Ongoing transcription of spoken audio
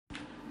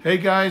Hey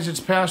guys,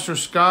 it's Pastor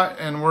Scott,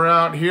 and we're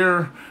out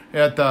here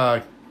at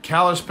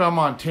Kalispell,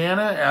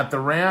 Montana at the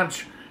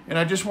ranch, and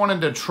I just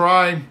wanted to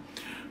try.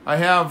 I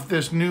have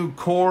this new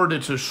cord.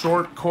 It's a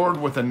short cord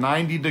with a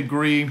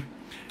 90-degree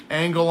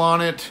angle on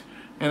it,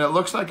 and it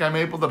looks like I'm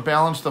able to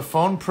balance the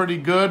phone pretty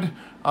good,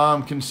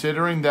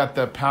 considering that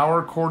the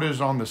power cord is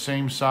on the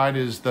same side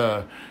as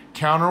the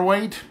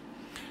counterweight.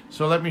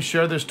 So let me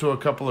share this to a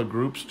couple of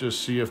groups,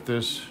 just see if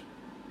this...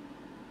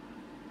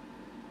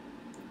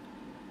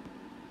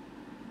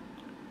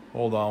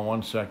 Hold on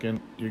one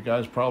second. You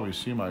guys probably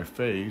see my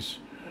face.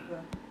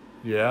 Okay.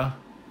 Yeah?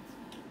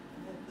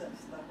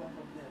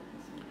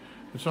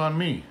 It's on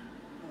me.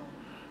 Oh.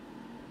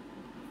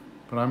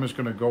 But I'm just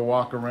going to go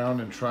walk around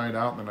and try it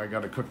out, and then I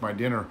got to cook my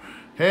dinner.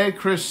 Hey,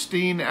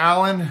 Christine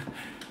Allen.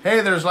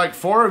 Hey, there's like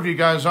 4 of you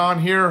guys on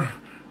here.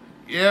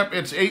 Yep,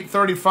 it's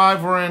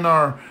 8:35. We're in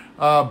our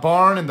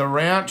barn in the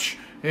ranch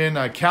in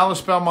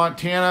Kalispell,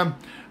 Montana.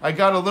 I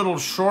got a little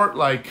short,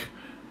 like,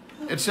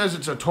 it says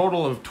it's a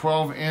total of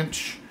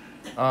 12-inch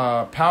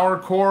power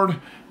cord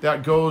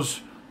that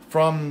goes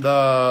from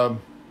the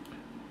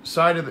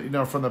side of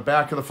the, from the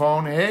back of the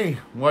phone. Hey,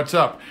 what's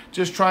up?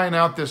 Just trying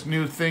out this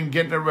new thing,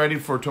 getting it ready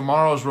for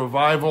tomorrow's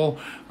revival.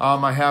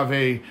 I have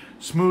a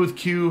Smooth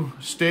Q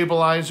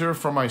stabilizer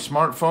for my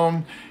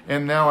smartphone,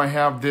 and now I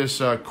have this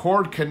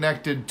cord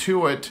connected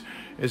to it.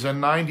 Is a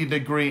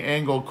 90-degree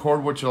angle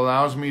cord, which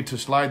allows me to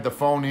slide the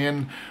phone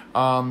in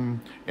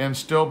and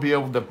still be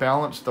able to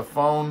balance the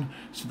phone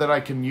so that I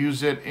can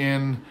use it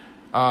in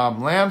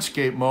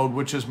landscape mode,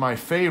 which is my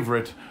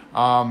favorite,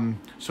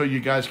 so you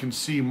guys can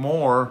see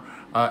more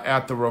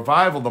at the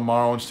revival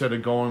tomorrow instead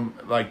of going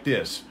like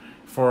this.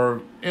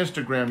 For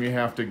Instagram, you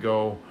have to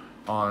go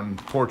on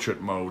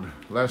portrait mode.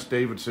 Les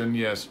Davidson,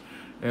 yes.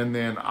 And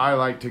then I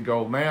like to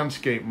go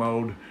landscape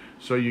mode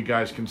so you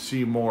guys can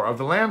see more of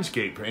the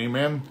landscape.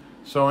 Amen.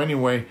 So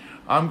anyway,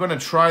 I'm going to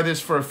try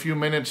this for a few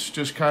minutes.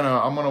 Just kind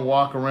of, I'm going to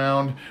walk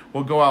around.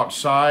 We'll go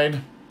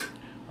outside,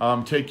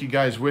 take you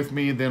guys with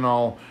me. Then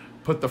I'll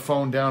put the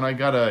phone down. I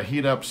got to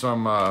heat up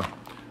some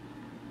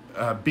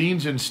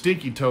beans and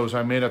stinky toes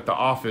I made at the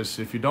office.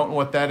 If you don't know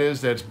what that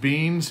is, that's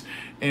beans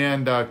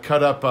and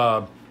cut up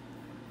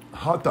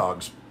hot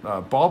dogs.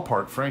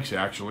 Ballpark Franks,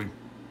 actually.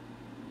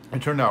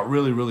 It turned out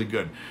really, really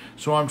good.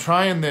 So I'm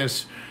trying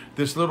this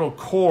little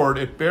cord.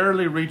 It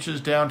barely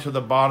reaches down to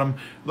the bottom.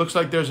 Looks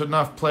like there's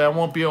enough play. I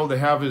won't be able to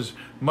have as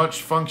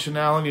much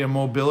functionality and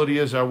mobility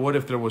as I would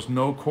if there was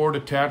no cord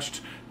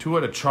attached to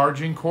it, a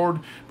charging cord.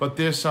 But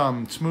this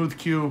Smooth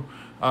Q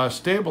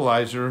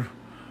stabilizer,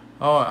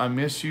 oh, I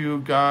miss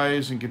you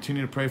guys, and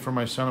continue to pray for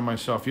my son and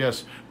myself.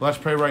 Yes, let's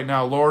pray right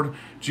now. Lord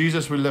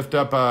Jesus, we lift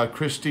up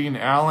Christine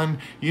Allen.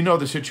 You know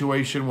the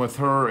situation with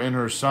her and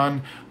her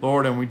son,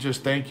 Lord, and we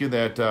just thank you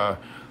that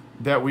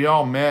that we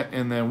all met,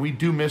 and then we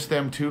do miss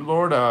them too,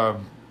 Lord.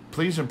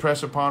 Please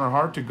impress upon her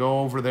heart to go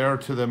over there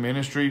to the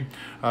ministry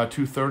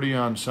 2:30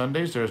 on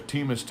Sundays. Their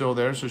team is still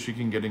there so she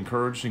can get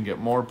encouraged and get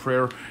more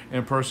prayer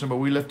in person. But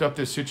we lift up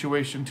this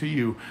situation to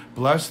you.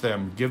 Bless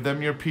them, give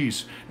them your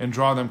peace, and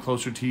draw them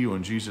closer to you.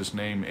 In Jesus'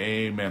 name,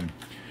 amen.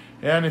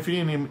 And if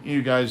any of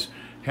you guys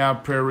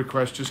have prayer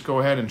requests, just go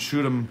ahead and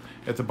shoot them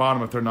at the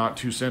bottom if they're not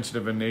too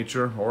sensitive in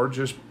nature, or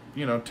just,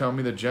 tell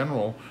me the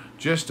general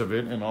gist of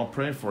it, and I'll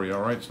pray for you,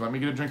 all right? So let me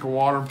get a drink of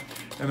water,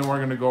 and then we're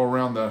going to go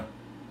around the...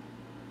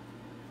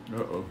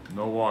 Uh-oh,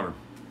 no water.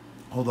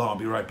 Hold on, I'll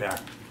be right back.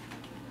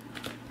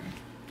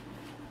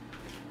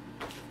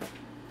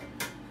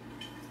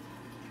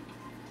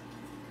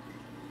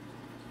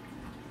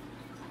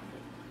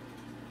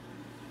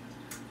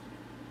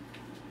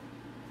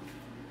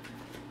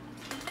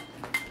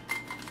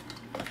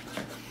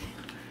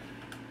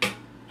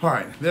 All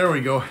right, there we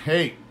go.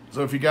 Hey,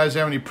 so if you guys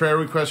have any prayer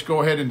requests,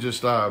 go ahead and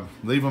just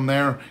leave them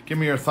there. Give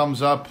me your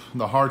thumbs up,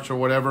 the hearts or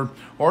whatever,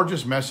 or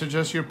just message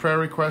us your prayer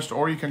request,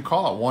 or you can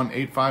call it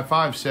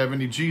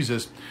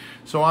 1-855-70-JESUS.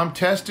 So I'm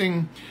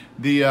testing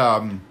the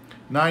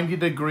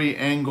 90-degree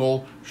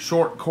angle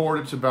short cord.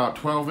 It's about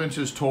 12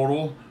 inches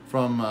total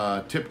from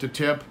tip to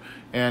tip,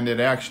 and it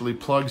actually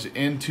plugs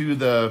into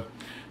the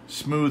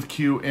Smooth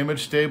Q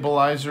image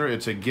stabilizer.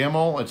 It's a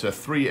gimbal. It's a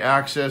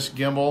 3-axis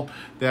gimbal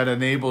that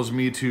enables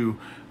me to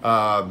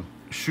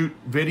shoot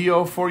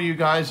video for you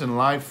guys and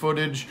live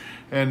footage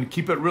and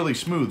keep it really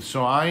smooth.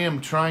 So I am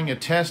trying a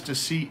test to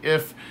see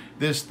if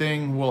this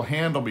thing will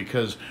handle,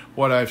 because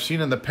what I've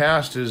seen in the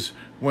past is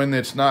when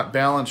it's not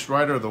balanced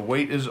right or the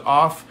weight is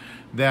off,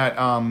 that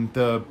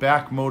the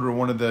back motor,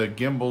 one of the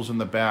gimbals in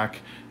the back,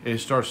 it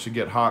starts to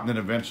get hot, and then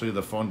eventually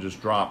the phone just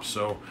drops.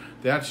 So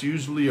that's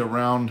usually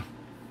around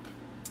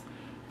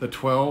the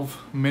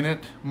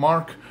 12-minute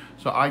mark.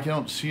 So I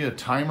don't see a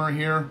timer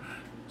here.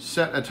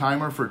 Set a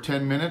timer for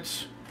 10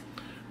 minutes.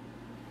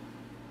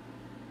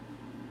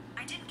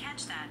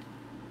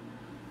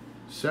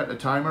 Set a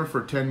timer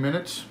for 10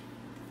 minutes.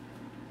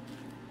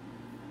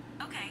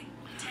 Okay,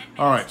 10 minutes.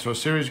 All right, so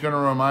Siri's going to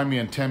remind me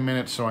in 10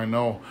 minutes so I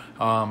know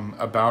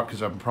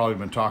because I've probably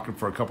been talking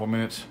for a couple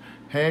minutes.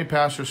 Hey,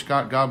 Pastor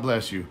Scott, God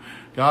bless you.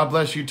 God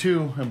bless you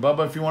too. And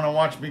Bubba, if you want to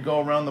watch me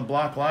go around the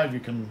block live, you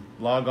can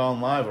log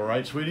on live. All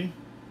right, sweetie?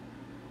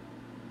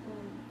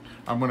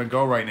 I'm going to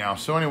go right now.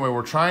 So anyway,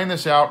 we're trying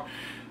this out.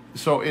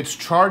 So it's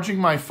charging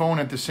my phone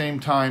at the same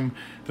time.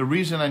 The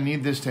reason I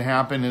need this to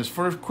happen is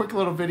for quick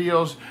little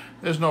videos,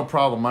 there's no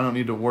problem. I don't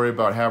need to worry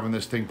about having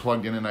this thing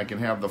plugged in, and I can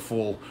have the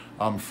full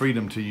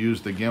freedom to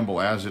use the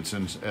gimbal as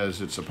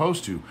it's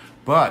supposed to.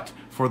 But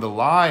for the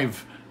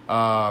live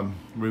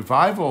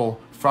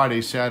revival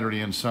Friday, Saturday,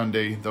 and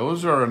Sunday,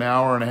 those are an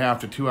hour and a half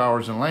to 2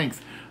 hours in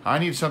length. I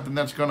need something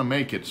that's going to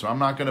make it, so I'm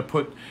not going to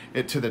put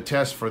it to the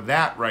test for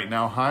that right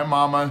now. Hi,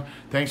 Mama.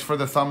 Thanks for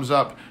the thumbs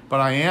up.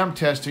 But I am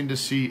testing to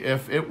see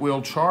if it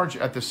will charge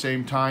at the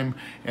same time,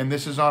 and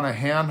this is on a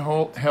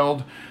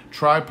handheld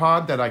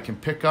tripod that I can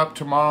pick up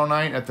tomorrow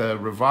night at the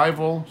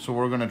revival. So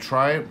we're going to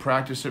try it,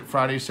 practice it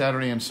Friday,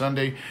 Saturday, and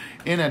Sunday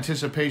in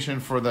anticipation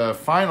for the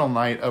final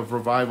night of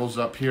revivals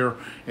up here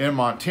in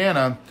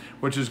Montana,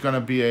 which is going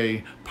to be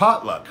a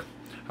potluck.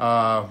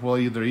 We'll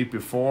either eat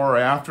before or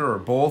after or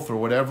both or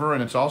whatever,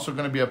 and it's also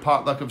going to be a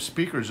potluck of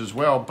speakers as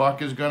well.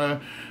 Buck is going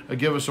to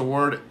give us a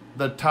word.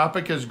 The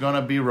topic is going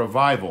to be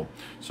revival.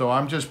 So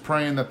I'm just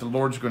praying that the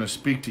Lord's going to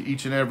speak to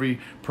each and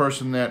every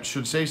person that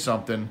should say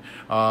something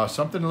a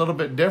little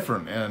bit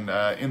different and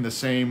in the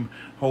same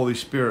Holy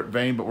Spirit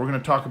vein. But we're going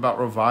to talk about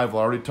revival.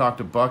 I already talked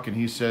to Buck, and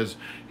he says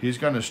he's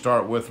going to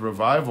start with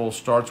revival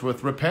starts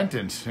with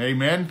repentance.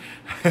 Amen.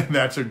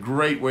 That's a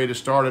great way to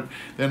start it.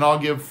 Then I'll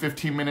give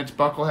 15 minutes.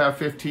 Buck will have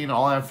 15.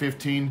 I'll have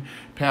 15.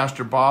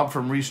 Pastor Bob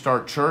from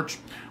Restart Church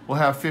will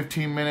have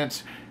 15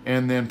 minutes.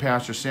 And then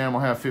Pastor Sam will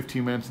have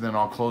 15 minutes, and then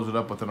I'll close it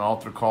up with an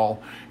altar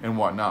call and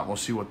whatnot. We'll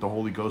see what the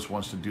Holy Ghost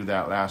wants to do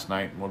that last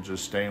night. We'll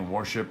just stay and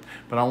worship.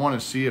 But I want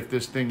to see if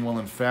this thing will,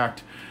 in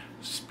fact,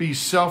 be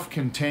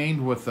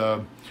self-contained with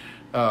a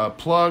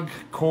plug,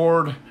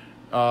 cord,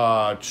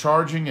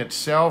 charging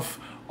itself,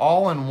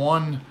 all in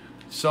one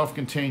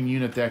self-contained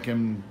unit that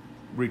can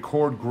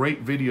record great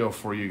video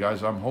for you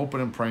guys. I'm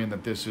hoping and praying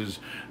that this is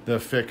the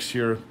fix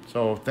here.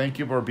 So thank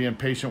you for being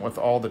patient with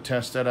all the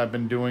tests that I've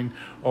been doing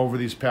over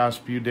these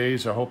past few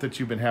days. I hope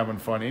that you've been having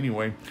fun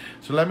anyway.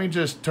 So let me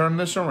just turn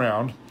this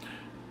around,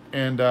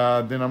 and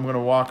then I'm going to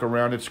walk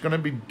around. It's going to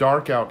be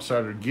dark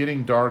outside, or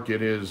getting dark.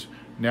 It is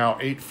now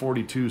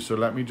 8:42. So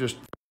let me just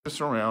turn this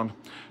around.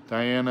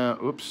 Diana,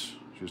 oops,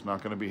 she's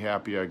not going to be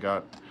happy.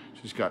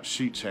 She's got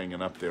sheets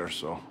hanging up there.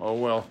 So, oh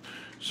well.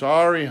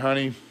 Sorry,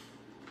 honey.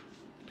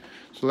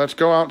 So let's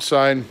go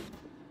outside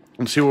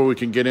and see what we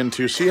can get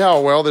into. See how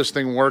well this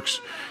thing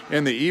works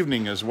in the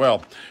evening as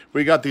well.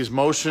 We got these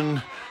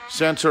motion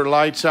sensor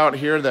lights out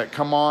here that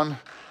come on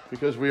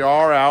because we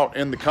are out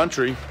in the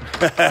country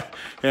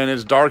and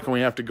it's dark and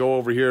we have to go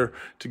over here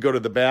to go to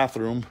the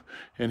bathroom.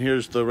 And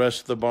here's the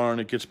rest of the barn.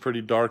 It gets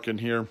pretty dark in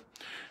here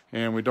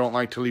and we don't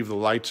like to leave the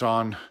lights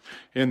on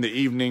in the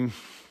evening.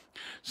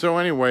 So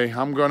anyway,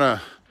 I'm going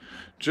to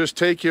just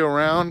take you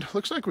around.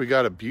 Looks like we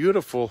got a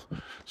beautiful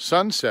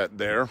sunset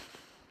there.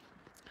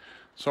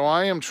 So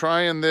I am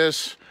trying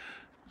this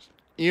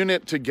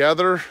unit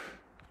together,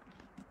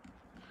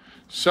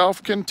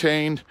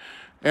 self-contained,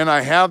 and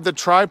I have the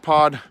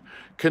tripod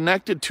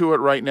connected to it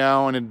right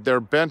now, and they're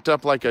bent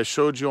up like I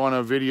showed you on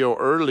a video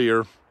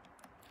earlier.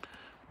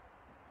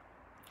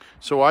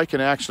 So I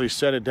can actually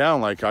set it down,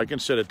 like I can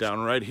set it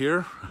down right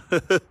here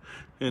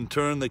and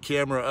turn the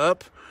camera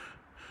up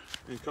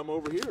and come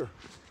over here.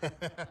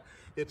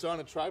 It's on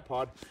a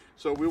tripod,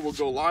 so we will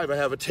go live. I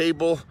have a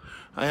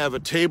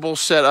table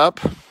set up.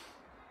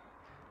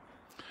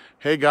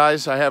 Hey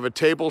guys, I have a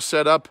table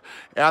set up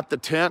at the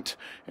tent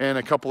and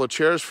a couple of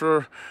chairs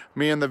for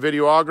me and the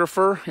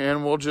videographer,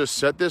 and we'll just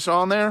set this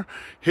on there,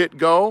 hit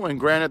go, and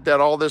granted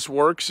that all this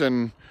works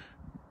and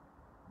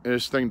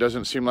this thing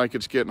doesn't seem like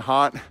it's getting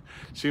hot.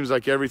 Seems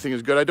like everything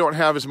is good. I don't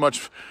have as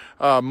much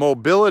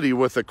mobility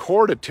with the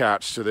cord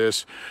attached to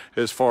this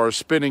as far as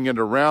spinning it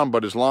around,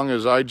 but as long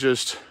as I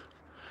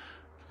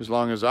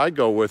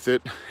go with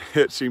it,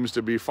 it seems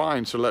to be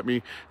fine. So let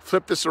me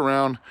flip this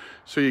around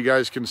so you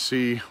guys can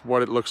see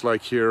what it looks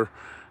like here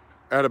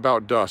at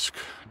about dusk,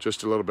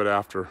 just a little bit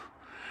after.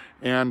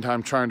 And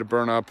I'm trying to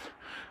burn up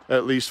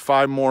at least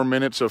 5 more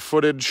minutes of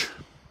footage.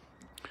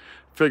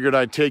 Figured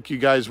I'd take you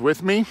guys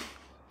with me.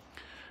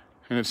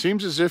 And it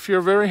seems as if you're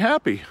very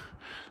happy.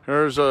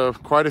 There's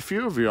quite a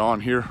few of you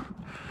on here.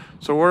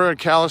 So we're in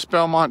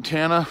Kalispell,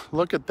 Montana.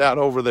 Look at that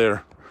over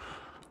there.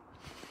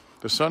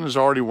 The sun has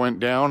already went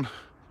down,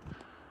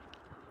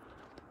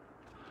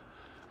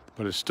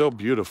 but it's still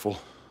beautiful.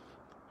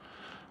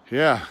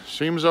 Yeah,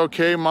 seems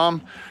okay,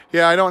 Mom.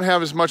 Yeah, I don't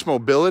have as much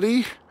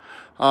mobility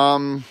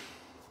as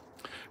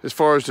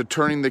far as to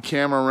turning the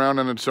camera around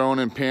on its own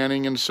and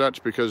panning and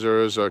such, because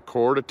there is a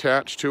cord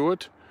attached to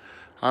it.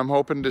 I'm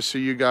hoping to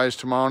see you guys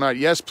tomorrow night.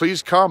 Yes,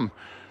 please come.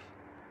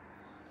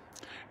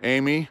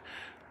 Amy,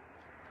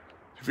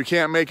 if you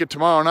can't make it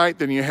tomorrow night,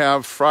 then you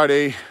have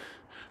Friday,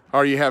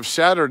 or you have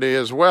Saturday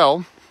as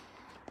well.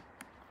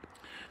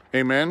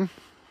 Amen.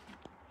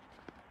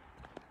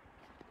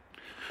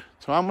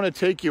 So I'm going to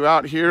take you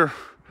out here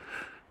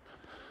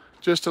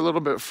just a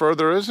little bit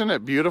further. Isn't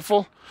it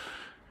beautiful?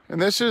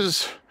 And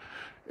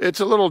it's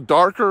a little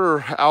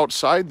darker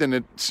outside than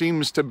it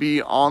seems to be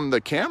on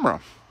the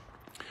camera.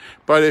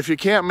 But if you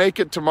can't make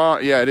it tomorrow,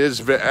 yeah, it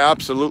is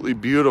absolutely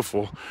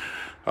beautiful,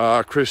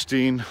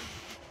 Christine.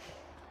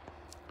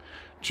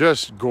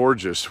 Just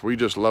gorgeous. We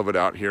just love it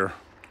out here.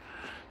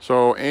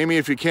 So, Amy,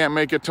 if you can't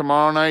make it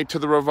tomorrow night to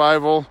the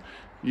revival,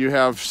 you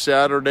have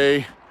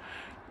Saturday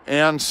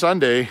and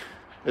Sunday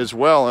as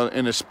well,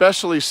 and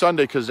especially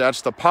Sunday because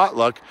that's the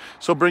potluck.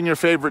 So bring your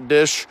favorite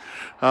dish,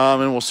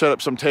 and we'll set up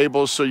some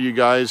tables so you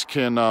guys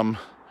can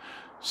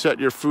set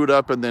your food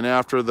up, and then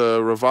after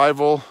the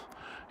revival,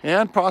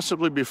 and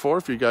possibly before,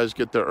 if you guys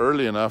get there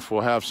early enough,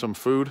 we'll have some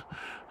food.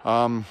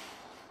 And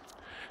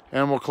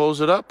we'll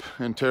close it up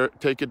and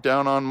take it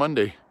down on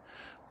Monday.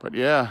 But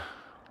yeah.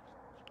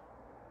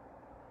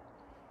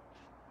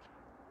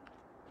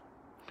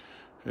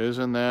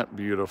 Isn't that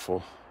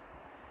beautiful?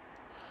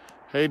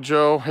 Hey,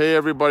 Joe. Hey,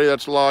 everybody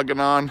that's logging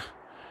on.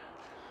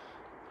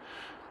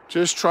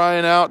 Just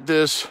trying out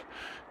this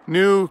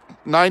new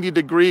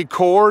 90-degree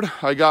cord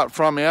I got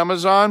from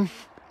Amazon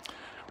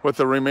with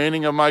the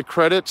remaining of my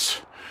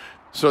credits.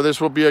 So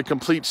this will be a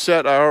complete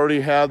set. I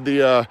already had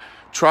the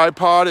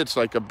tripod. It's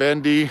like a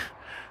bendy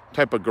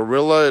type of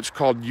gorilla. It's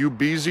called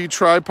UBZ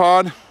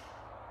tripod.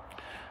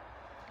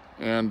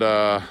 And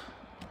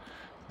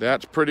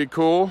that's pretty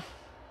cool.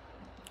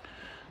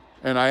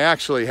 And I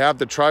actually have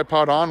the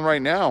tripod on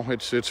right now.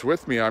 It's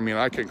with me. I mean,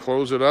 I can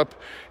close it up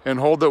and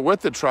hold it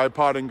with the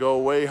tripod and go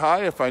way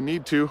high if I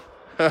need to.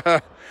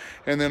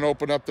 And then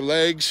open up the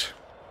legs.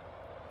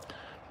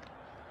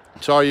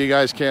 Sorry you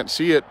guys can't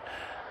see it,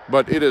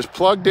 but it is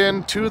plugged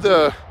into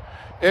the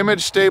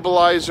image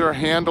stabilizer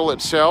handle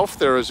itself.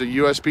 There is a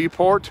USB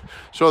port,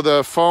 so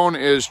the phone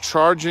is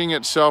charging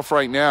itself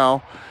right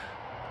now.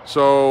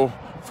 So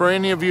for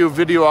any of you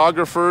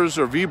videographers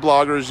or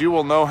vloggers, you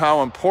will know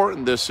how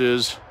important this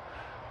is.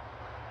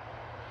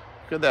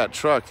 Look at that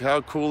truck. How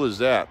cool is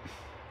that?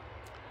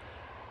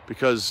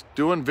 Because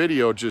doing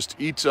video just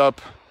eats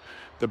up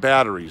the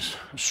batteries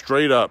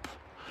straight up.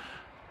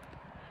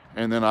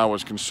 And then I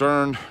was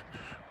concerned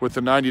with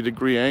the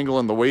 90-degree angle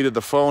and the weight of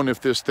the phone if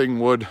this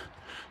thing would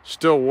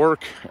still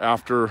work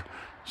after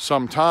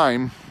some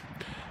time.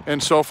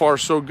 And so far,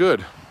 so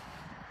good.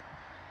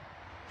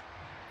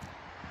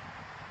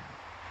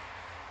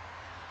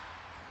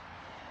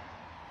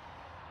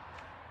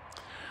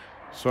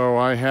 So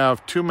I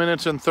have 2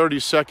 minutes and 30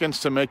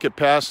 seconds to make it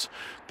past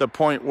the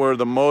point where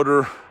the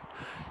motor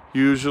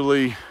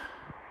usually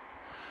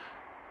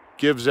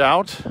gives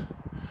out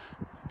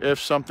if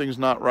something's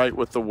not right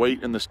with the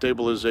weight and the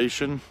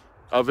stabilization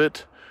of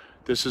it.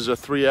 This is a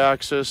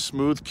 3-axis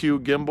smooth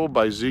Q gimbal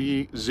by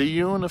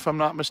Zhiyun, if I'm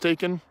not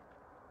mistaken.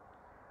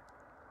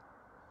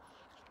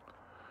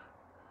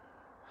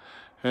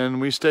 And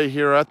we stay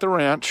here at the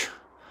ranch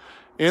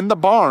in the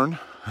barn,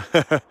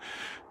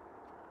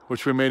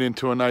 which we made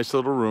into a nice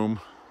little room.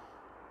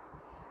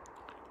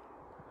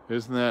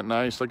 Isn't that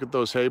nice? Look at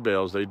those hay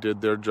bales. They did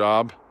their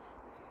job.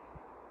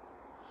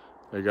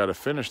 They got to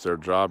finish their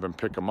job and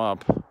pick them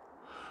up.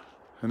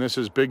 And this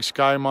is Big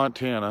Sky,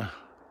 Montana.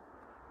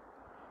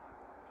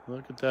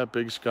 Look at that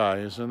big sky.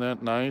 Isn't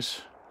that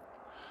nice?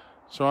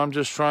 So I'm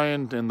just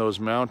trying, and those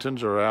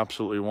mountains are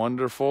absolutely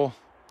wonderful.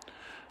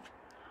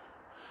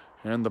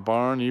 And the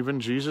barn, even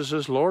Jesus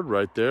is Lord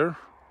right there.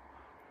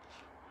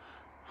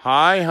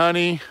 Hi,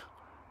 honey.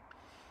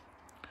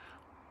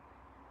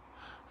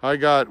 I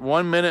got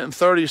 1 minute and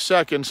 30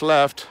 seconds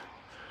left.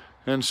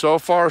 And so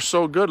far,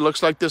 so good.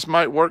 Looks like this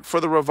might work for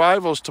the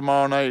revivals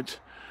tomorrow night.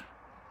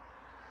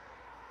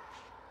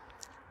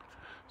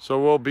 So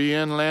we'll be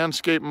in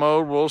landscape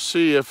mode. We'll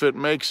see if it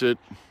makes it.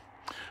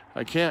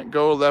 I can't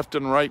go left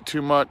and right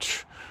too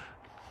much.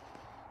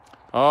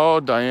 Oh,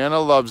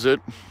 Diana loves it.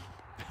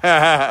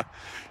 Yeah,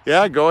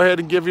 go ahead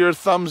and give your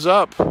thumbs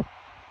up.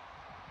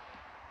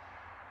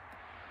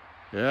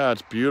 Yeah,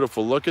 it's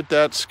beautiful. Look at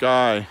that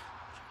sky.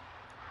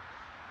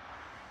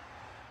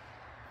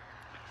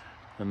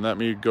 And let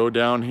me go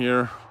down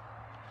here.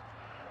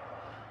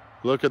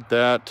 Look at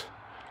that.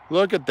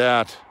 Look at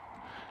that.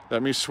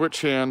 Let me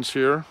switch hands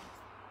here.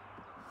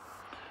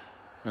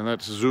 And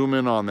let's zoom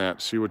in on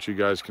that, see what you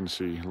guys can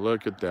see.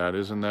 Look at that,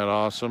 isn't that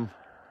awesome?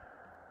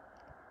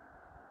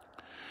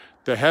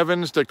 The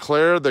heavens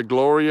declare the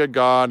glory of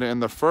God,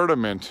 and the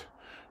firmament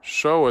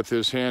showeth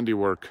his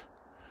handiwork.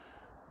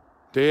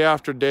 Day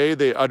after day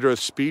they uttereth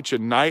speech,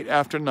 and night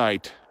after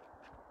night.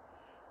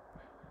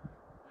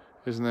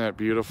 Isn't that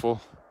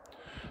beautiful?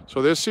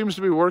 So this seems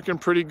to be working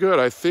pretty good.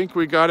 I think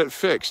we got it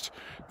fixed.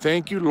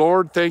 Thank you,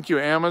 Lord. Thank you,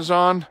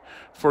 Amazon,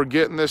 for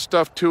getting this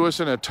stuff to us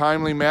in a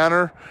timely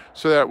manner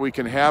so that we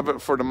can have it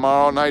for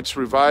tomorrow night's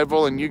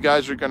revival. And you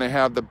guys are going to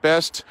have the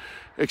best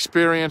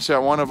experience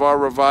at one of our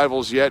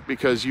revivals yet,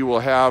 because you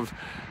will have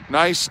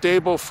nice,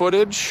 stable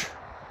footage.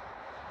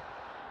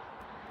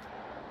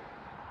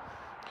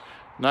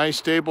 Nice,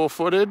 stable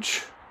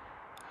footage.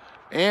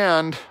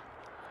 And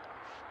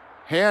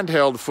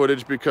handheld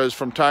footage, because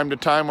from time to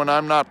time when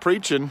I'm not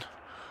preaching,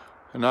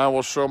 and I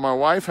will show my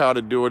wife how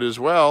to do it as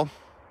well.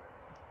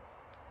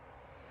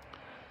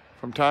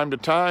 from time to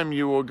time,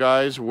 you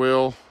guys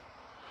will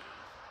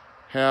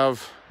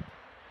have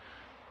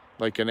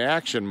like an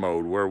action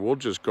mode where we'll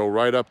just go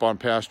right up on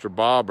Pastor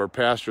Bob or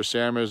Pastor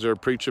Sam as they're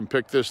preaching,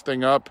 pick this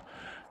thing up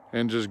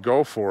and just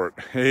go for it.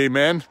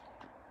 Amen.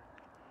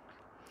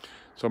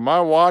 So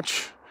my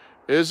watch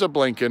is a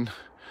blinking.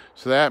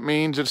 So that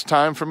means it's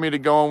time for me to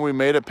go, and we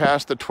made it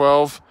past the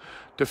 12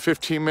 to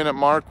 15 minute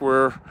mark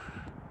where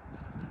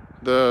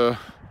the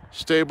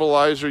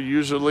stabilizer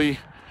usually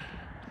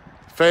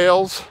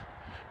fails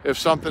if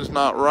something's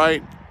not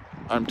right.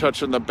 I'm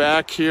touching the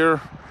back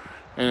here,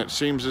 and it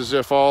seems as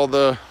if all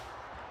the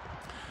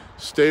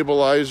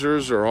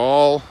stabilizers are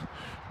all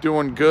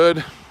doing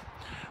good.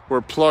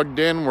 We're plugged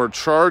in, we're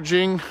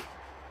charging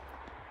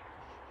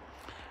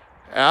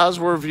as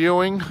we're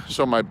viewing,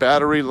 so my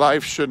battery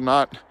life should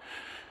not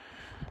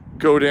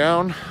go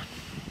down.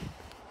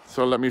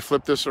 So let me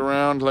flip this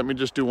around. Let me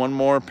just do one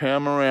more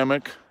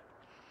panoramic.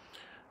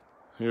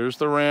 Here's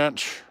the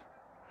ranch,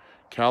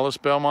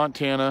 Kalispell,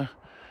 Montana.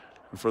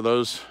 And for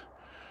those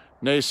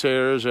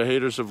naysayers or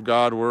haters of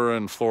God, we're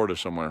in Florida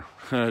somewhere.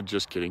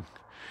 Just kidding.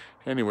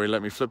 Anyway,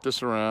 let me flip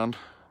this around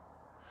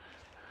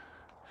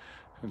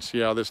and see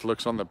how this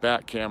looks on the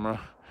back camera.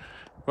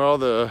 Well,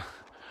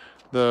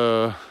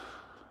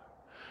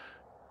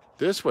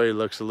 this way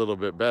looks a little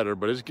bit better,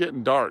 but it's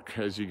getting dark,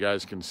 as you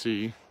guys can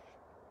see.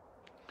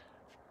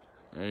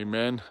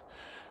 Amen.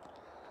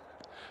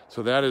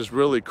 So that is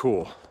really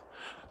cool.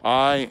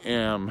 I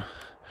am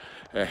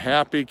a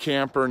happy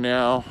camper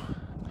now.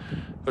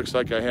 Looks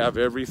like I have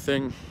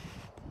everything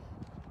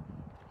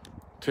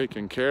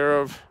taken care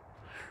of,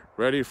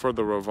 ready for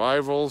the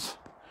revivals.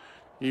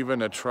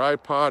 Even a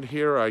tripod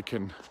here, I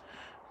can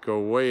go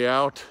way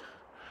out.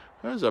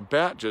 There's a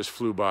bat just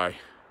flew by.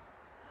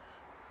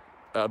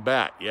 A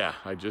bat, yeah,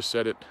 I just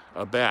said it,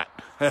 a bat.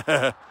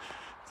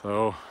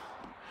 So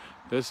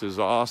this is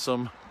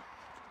awesome.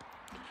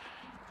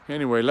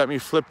 Anyway, let me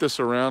flip this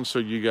around so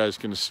you guys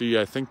can see.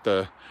 I think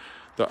the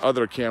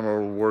other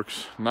camera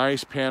works.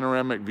 Nice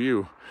panoramic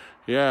view.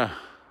 Yeah.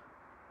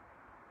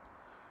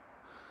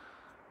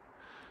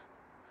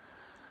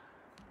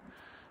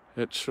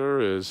 It sure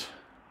is.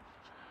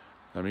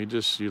 Let me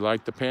just, you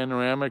like the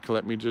panoramic?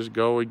 Let me just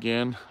go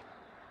again.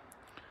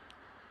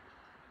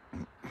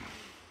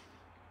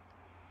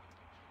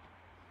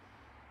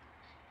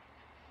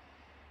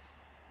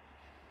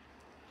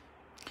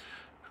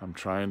 I'm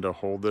trying to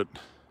hold it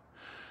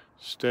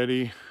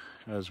steady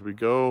as we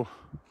go.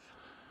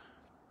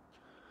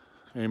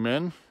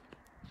 Amen.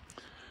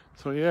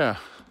 So yeah,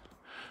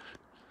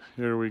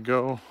 here we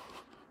go.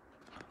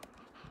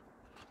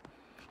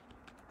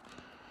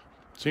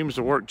 Seems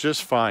to work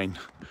just fine.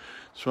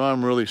 So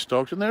I'm really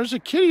stoked. And there's a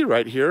kitty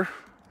right here.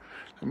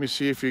 Let me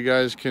see if you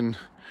guys can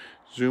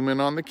zoom in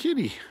on the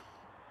kitty.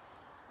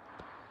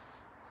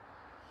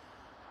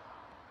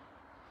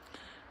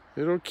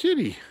 Little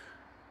kitty.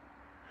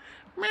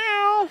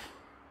 Meow.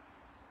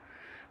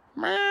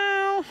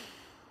 Meow.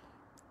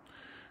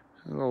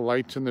 Little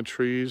lights in the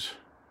trees.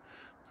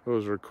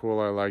 Those are cool.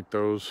 I like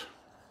those.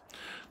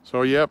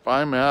 So, yep,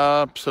 I'm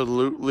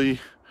absolutely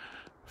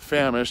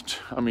famished.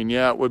 I mean,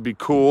 yeah, it would be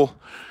cool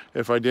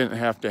if I didn't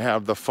have to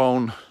have the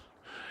phone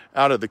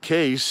out of the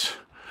case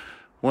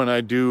when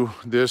I do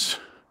this.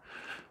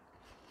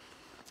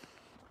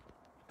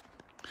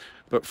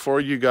 But for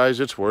you guys,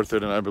 it's worth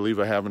it, and I believe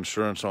I have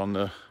insurance on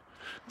the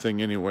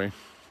thing anyway.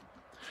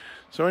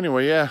 So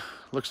anyway, yeah,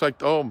 looks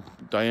like, oh,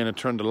 Diana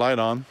turned the light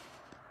on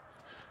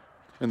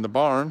in the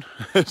barn.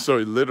 So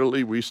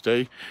literally we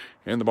stay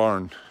in the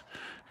barn,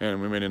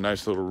 and we made a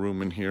nice little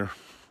room in here.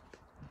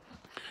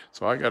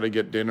 So I got to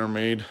get dinner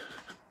made.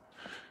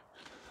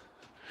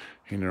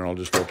 And here, I'll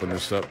just open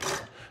this up.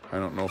 I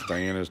don't know if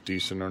Diana's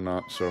decent or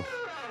not. So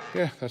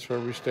yeah, that's where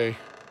we stay,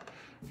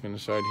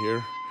 inside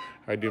here.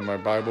 I do my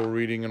Bible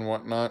reading and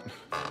whatnot.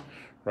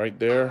 Right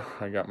there,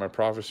 I got my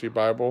prophecy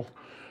Bible.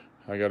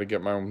 I got to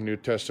get my New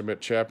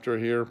Testament chapter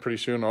here pretty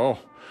soon. Oh,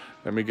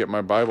 let me get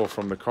my Bible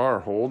from the car.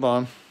 Hold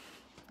on.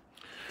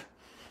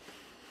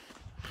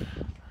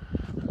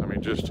 Let me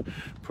just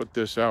put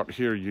this out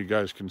here. You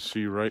guys can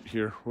see right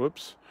here.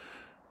 Whoops.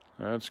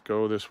 Let's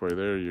go this way.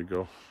 There you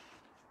go.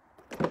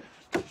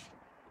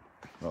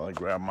 Well, I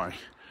grab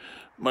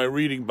my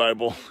reading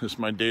Bible. This is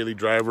my daily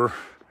driver.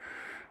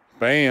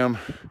 Bam.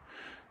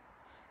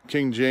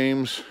 King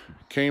James,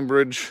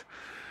 Cambridge,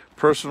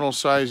 personal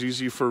size,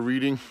 easy for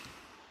reading.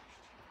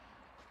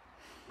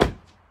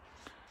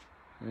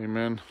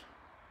 Amen.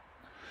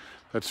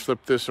 Let's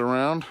flip this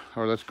around,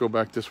 or let's go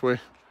back this way.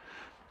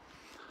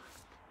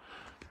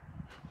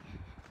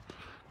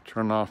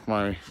 Turn off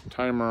my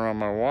timer on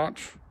my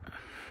watch.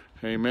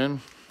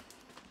 Amen.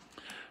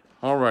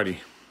 Alrighty.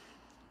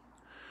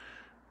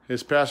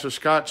 It's Pastor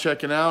Scott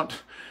checking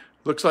out.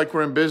 Looks like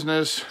we're in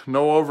business.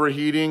 No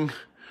overheating.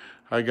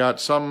 I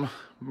got some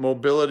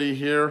mobility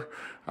here.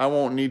 I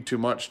won't need too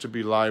much to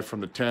be live from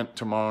the tent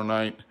tomorrow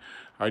night.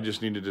 I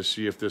just needed to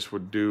see if this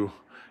would do,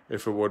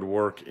 if it would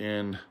work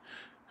in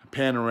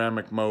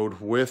panoramic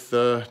mode with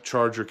the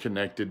charger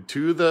connected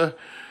to the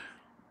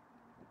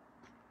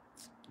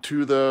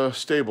to the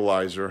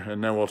stabilizer,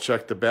 and then we'll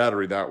check the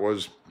battery. That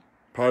was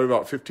probably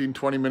about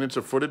 15-20 minutes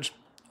of footage.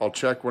 I'll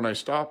check when I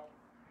stop.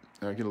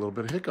 And I get a little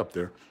bit of hiccup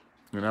there.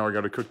 And now I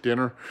got to cook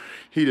dinner,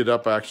 heat it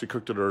up. I actually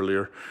cooked it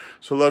earlier.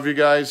 So love you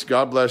guys.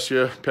 God bless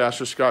you.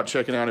 Pastor Scott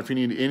checking out. If you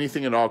need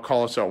anything at all,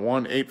 call us at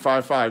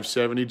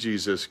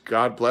 1-855-70-JESUS.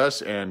 God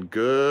bless and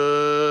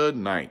good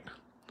night.